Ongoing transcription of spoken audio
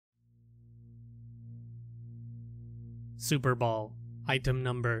Super Ball. Item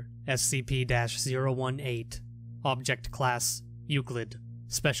number SCP-018. Object Class Euclid.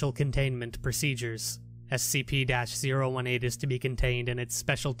 Special Containment Procedures. SCP-018 is to be contained in its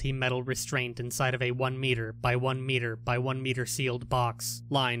specialty metal restraint inside of a 1 meter by 1 meter by 1 meter sealed box,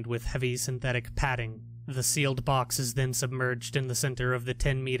 lined with heavy synthetic padding. The sealed box is then submerged in the center of the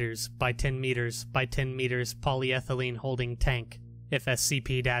 10 meters by 10 meters by 10 meters polyethylene holding tank. If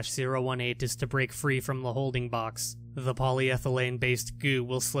SCP-018 is to break free from the holding box, the polyethylene-based goo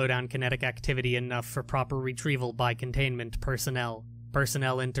will slow down kinetic activity enough for proper retrieval by containment personnel.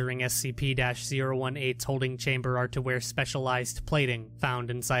 Personnel entering SCP-018's holding chamber are to wear specialized plating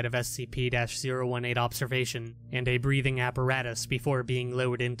found inside of SCP-018 observation, and a breathing apparatus before being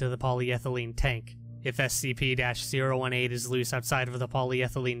lowered into the polyethylene tank. If SCP-018 is loose outside of the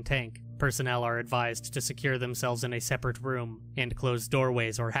polyethylene tank, personnel are advised to secure themselves in a separate room and close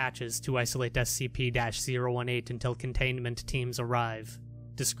doorways or hatches to isolate SCP-018 until containment teams arrive.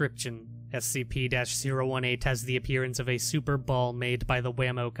 Description: SCP-018 has the appearance of a super ball made by the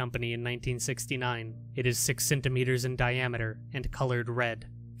Whammo Company in 1969. It is 6 centimeters in diameter and colored red.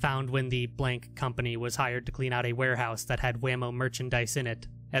 Found when the blank company was hired to clean out a warehouse that had Whammo merchandise in it.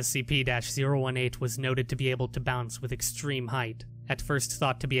 SCP-018 was noted to be able to bounce with extreme height. At first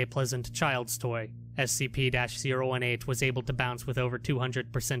thought to be a pleasant child's toy, SCP-018 was able to bounce with over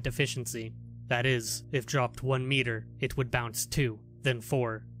 200% efficiency. That is, if dropped 1 meter, it would bounce 2, then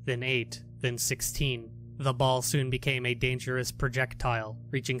 4, then 8, then 16. The ball soon became a dangerous projectile,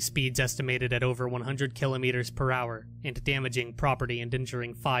 reaching speeds estimated at over 100 kilometers per hour, and damaging property and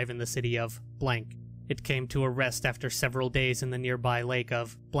injuring 5 in the city of blank. It came to a rest after several days in the nearby lake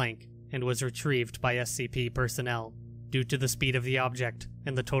of blank, and was retrieved by SCP personnel. Due to the speed of the object,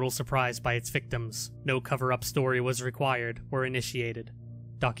 and the total surprise by its victims, no cover-up story was required or initiated.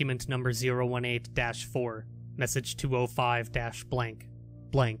 Document number 018-4, message 205-blank.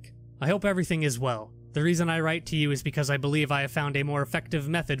 Blank. I hope everything is well. The reason I write to you is because I believe I have found a more effective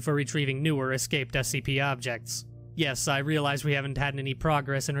method for retrieving newer escaped SCP objects. Yes, I realize we haven't had any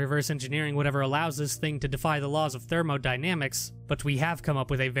progress in reverse engineering whatever allows this thing to defy the laws of thermodynamics, but we have come up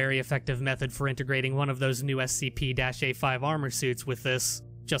with a very effective method for integrating one of those new SCP-A5 armor suits with this.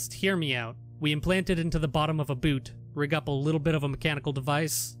 Just hear me out. We implant it into the bottom of a boot, rig up a little bit of a mechanical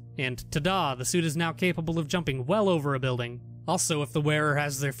device, and ta-da, the suit is now capable of jumping well over a building. Also, if the wearer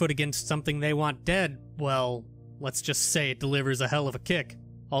has their foot against something they want dead, well, let's just say it delivers a hell of a kick.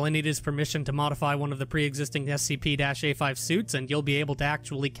 All I need is permission to modify one of the pre-existing SCP-A5 suits and you'll be able to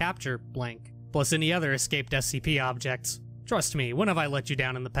actually capture blank, plus any other escaped SCP objects. Trust me, when have I let you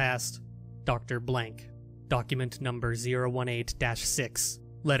down in the past? Dr. Blank. Document number 018-6.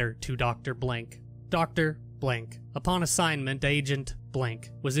 Letter to Dr. Blank. Dr. Blank. Upon assignment, Agent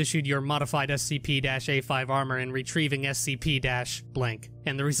Blank was issued your modified SCP-A5 armor in retrieving SCP-Blank,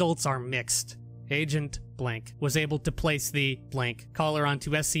 and the results are mixed. Agent Blank was able to place the blank collar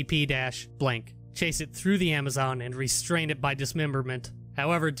onto SCP-Blank, chase it through the Amazon, and restrain it by dismemberment.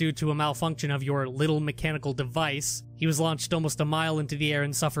 However, due to a malfunction of your little mechanical device, he was launched almost a mile into the air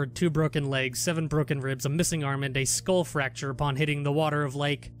and suffered 2 broken legs, 7 broken ribs, a missing arm, and a skull fracture upon hitting the water of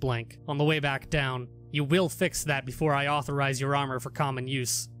Lake Blank. On the way back down, you will fix that before I authorize your armor for common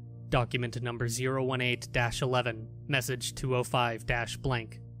use. Document number 018-11, message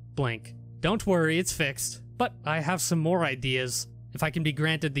 205-blank. Blank. Don't worry, it's fixed. But I have some more ideas. If I can be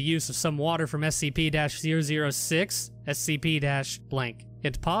granted the use of some water from SCP-006, SCP-blank,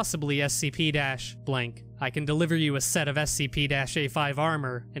 and possibly SCP-blank, I can deliver you a set of SCP-A5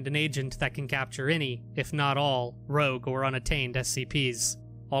 armor and an agent that can capture any, if not all, rogue or unattained SCPs.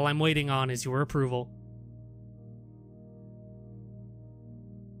 All I'm waiting on is your approval.